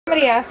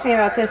Somebody asked me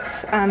about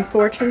this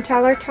fortune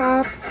teller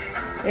top.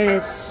 It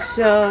is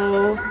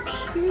so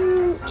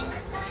cute.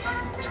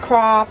 It's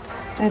crop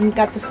and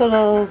got this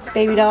little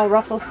baby doll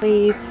ruffle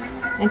sleeve.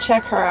 And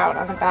check her out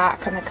on the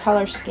back on the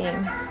color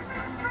scheme.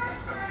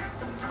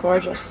 It's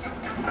gorgeous.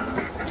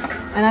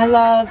 And I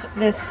love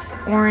this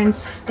orange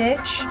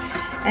stitch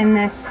and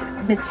this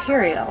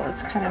material.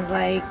 It's kind of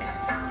like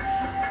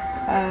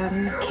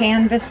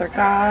canvas or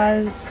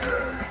gauze.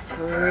 It's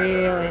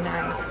really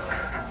nice.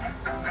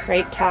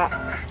 Great top.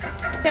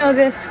 You know,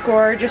 this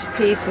gorgeous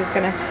piece is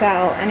going to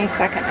sell any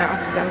second now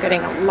because I'm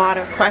getting a lot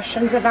of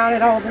questions about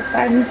it all of a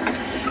sudden.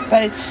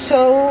 But it's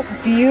so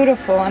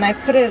beautiful, and I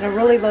put it at a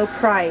really low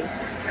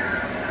price.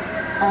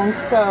 And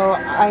so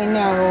I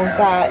know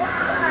that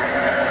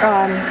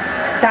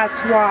that's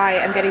why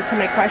I'm getting so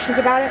many questions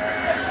about it.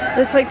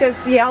 It's like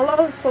this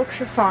yellow silk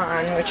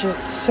chiffon, which is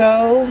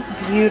so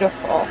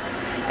beautiful.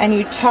 And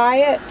you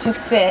tie it to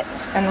fit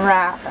and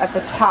wrap at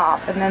the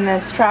top, and then the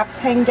straps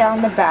hang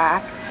down the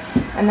back.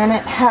 And then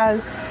it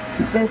has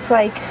this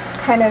like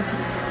kind of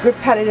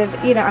repetitive,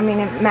 you know, I mean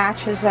it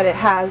matches that it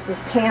has this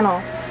panel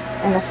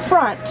in the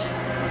front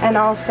and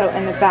also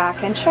in the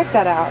back. And check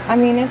that out. I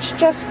mean, it's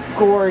just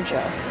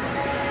gorgeous.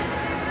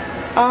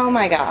 Oh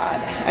my god.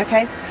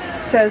 Okay,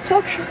 so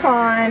silk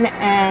chiffon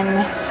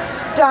and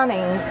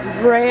stunning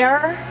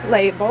rare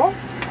label.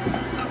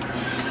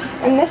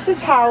 And this is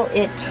how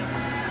it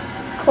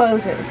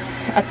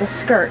closes at the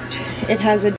skirt. It has a